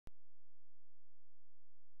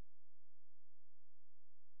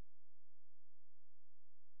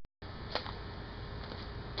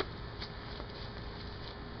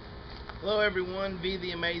Hello everyone, V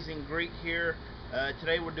the Amazing Greek here.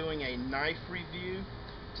 Today we're doing a knife review.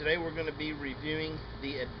 Today we're going to be reviewing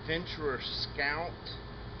the Adventurer Scout.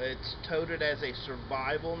 It's touted as a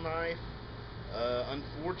survival knife.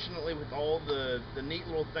 Unfortunately, with all the neat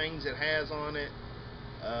little things it has on it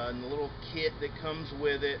and the little kit that comes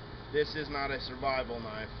with it, this is not a survival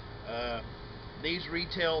knife. These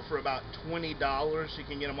retail for about $20. You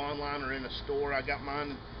can get them online or in a store. I got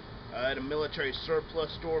mine at a military surplus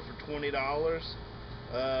store for $20.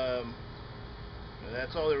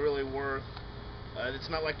 That's all they're really worth. It's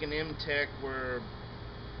not like an M-Tech where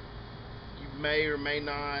you may or may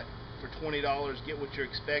not for $20 get what you're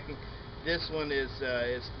expecting. This one is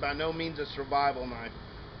by no means a survival knife.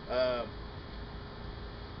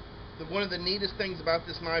 One of the neatest things about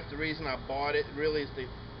this knife, the reason I bought it really is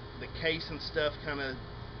the case and stuff kind of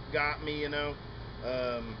got me, you know.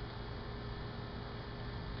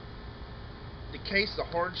 The case, the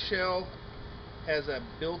hard shell, has a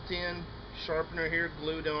built-in sharpener here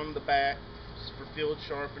glued on the back for field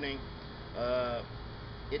sharpening.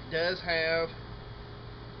 It does have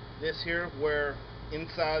this here where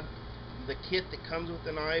inside the kit that comes with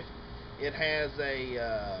the knife, it has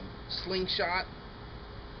a slingshot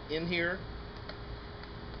in here,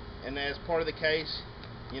 and as part of the case,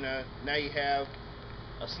 you know, now you have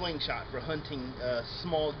a slingshot for hunting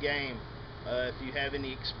small game. If you have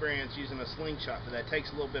any experience using a slingshot for that, it takes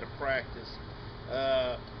a little bit of practice.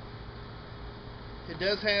 It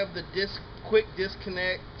does have the quick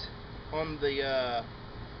disconnect on the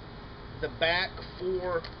back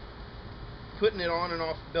for putting it on and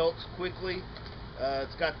off belts quickly.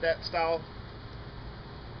 It's got that style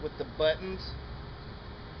with the buttons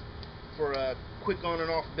for a quick on and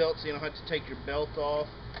off belt, so you don't have to take your belt off.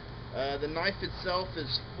 The knife itself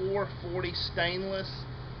is 440 stainless.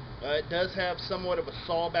 It does have somewhat of a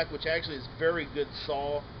saw back, which actually is very good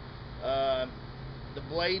saw. The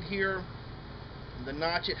blade here, the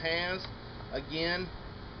notch it has, again,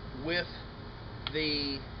 with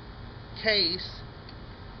the case,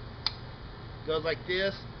 goes like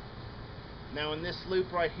this. Now in this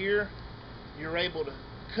loop right here, you're able to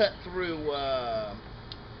cut through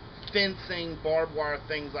fencing, barbed wire,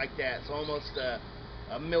 things like that. It's almost a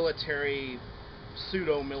military,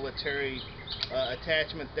 pseudo-military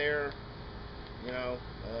attachment there. You know,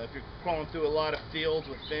 if you're crawling through a lot of fields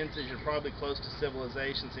with fences, you're probably close to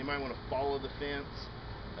civilization, so you might want to follow the fence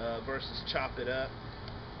versus chop it up.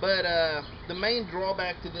 But the main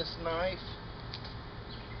drawback to this knife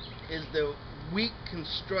is the weak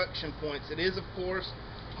construction points. It is, of course,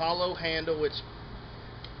 hollow handle, which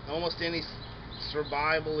almost any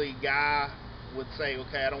survival-y guy would say,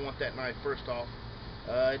 okay, I don't want that knife first off.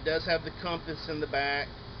 It does have the compass in the back.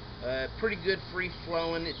 Pretty good free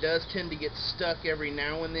flowing. It does tend to get stuck every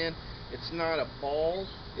now and then. It's not a ball.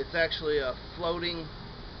 It's actually a floating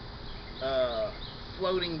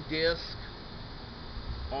disc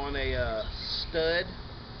on a stud.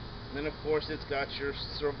 And then of course it's got your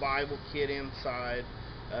survival kit inside.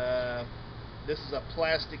 This is a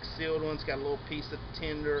plastic sealed one. It's got a little piece of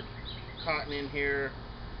tender cotton in here.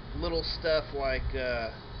 Little stuff like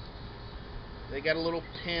they got a little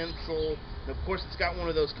pencil. And of course it's got one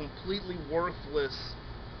of those completely worthless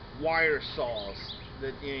wire saws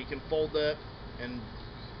that, you know, you can fold up, and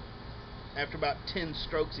after about 10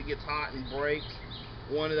 strokes it gets hot and breaks.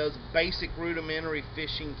 One of those basic rudimentary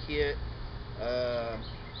fishing kit,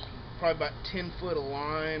 probably about 10 foot of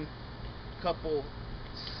line, a couple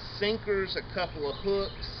sinkers, a couple of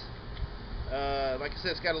hooks. Like I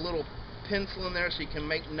said, it's got a little pencil in there so you can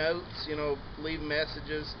make notes, you know, leave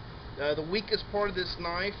messages. The weakest part of this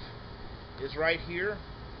knife is right here.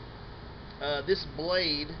 This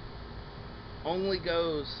blade only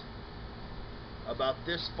goes about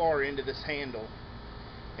this far into this handle,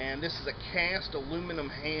 and this is a cast aluminum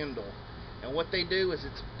handle, and what they do is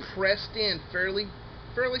it's pressed in fairly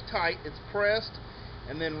tight. It's pressed,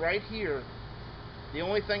 and then right here, the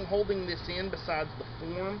only thing holding this in besides the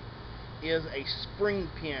form is a spring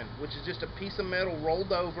pin, which is just a piece of metal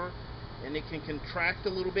rolled over, and it can contract a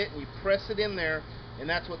little bit, and you press it in there, and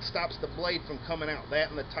that's what stops the blade from coming out, that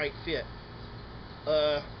and the tight fit.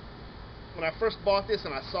 When I first bought this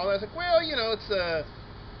and I saw that, I was like, well, you know, it's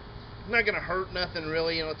not going to hurt nothing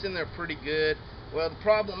really, you know, it's in there pretty good. Well, the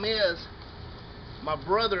problem is, my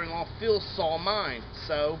brother-in-law Phil saw mine,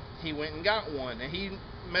 so he went and got one, and he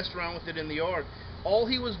messed around with it in the yard. All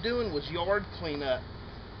he was doing was yard cleanup.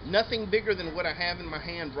 Nothing bigger than what I have in my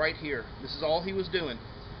hand right here. This is all he was doing.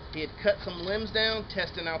 He had cut some limbs down,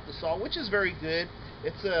 testing out the saw, which is very good.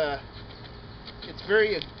 It's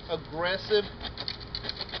very aggressive.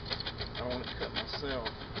 I don't want to cut myself.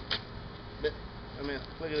 But I mean,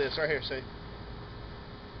 look at this right here, see?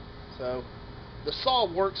 So the saw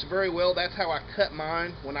works very well. That's how I cut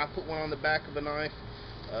mine when I put one on the back of a knife.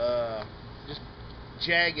 Just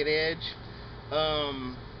jagged edge.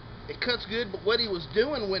 It cuts good, but what he was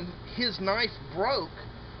doing when his knife broke,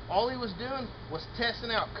 all he was doing was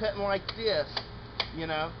testing out, cutting like this, you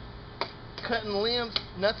know, cutting limbs,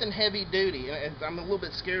 nothing heavy duty. And I'm a little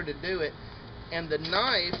bit scared to do it. And the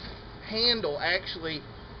knife handle, actually,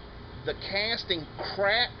 the casting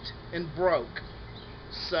cracked and broke.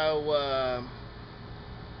 So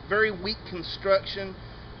very weak construction.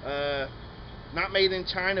 Not made in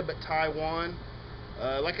China, but Taiwan.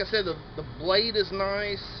 Like I said, the blade is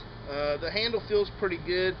nice. The handle feels pretty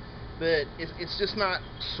good, but it's just not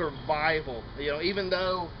survival. You know, even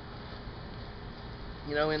though,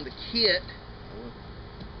 you know, in the kit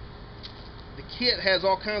has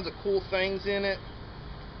all kinds of cool things in it,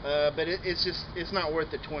 but it's not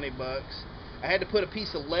worth the 20 bucks. I had to put a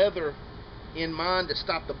piece of leather in mine to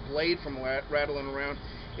stop the blade from rattling around.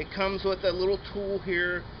 It comes with a little tool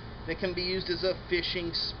here that can be used as a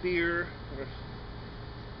fishing spear.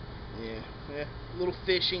 Yeah, little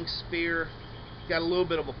fishing spear. Got a little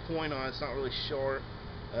bit of a point on it. It's not really sharp.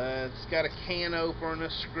 It's got a can opener and a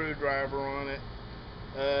screwdriver on it.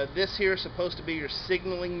 This here is supposed to be your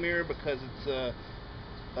signaling mirror because it's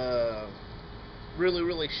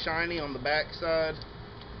really shiny on the back side.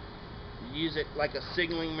 You use it like a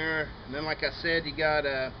signaling mirror, and then like I said, you got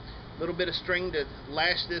a little bit of string to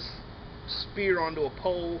lash this spear onto a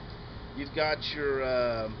pole. You've got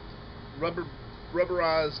your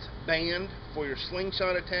rubberized band for your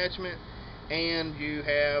slingshot attachment, and you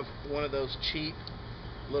have one of those cheap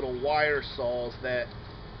little wire saws that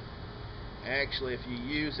actually, if you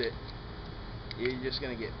use it, you're just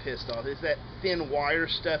going to get pissed off. It's that thin wire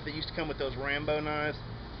stuff that used to come with those Rambo knives.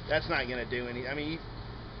 That's not going to do any. I mean,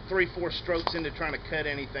 3-4 strokes into trying to cut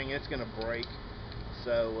anything, it's going to break.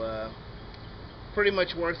 So pretty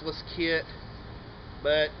much worthless kit,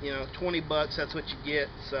 but you know, 20 bucks, that's what you get.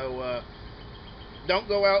 So don't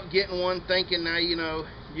go out getting one thinking now you know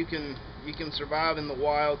you can survive in the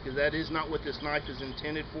wild, because that is not what this knife is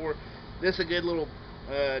intended for. This is a good little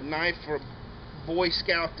knife for a Boy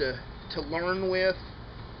Scout to learn with,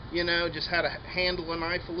 you know, just how to handle a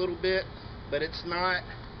knife a little bit, but it's not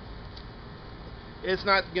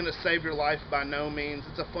going to save your life by no means.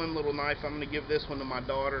 It's a fun little knife. I'm going to give this one to my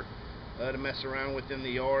daughter to mess around with in the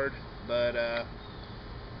yard. But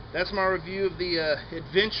that's my review of the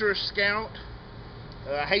Adventure Scout.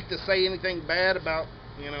 I hate to say anything bad about,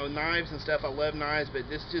 you know, knives and stuff. I love knives, but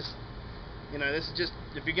this just, you know, this is just,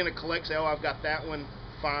 if you're going to collect, say, oh, I've got that one,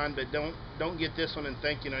 fine, but don't get this one and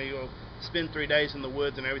think, you know, you'll spend 3 days in the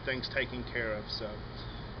woods and everything's taken care of. So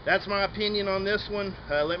that's my opinion on this one.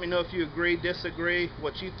 Let me know if you agree, disagree,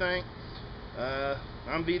 what you think.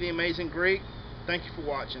 I'm V the Amazing Greek. Thank you for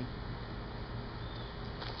watching.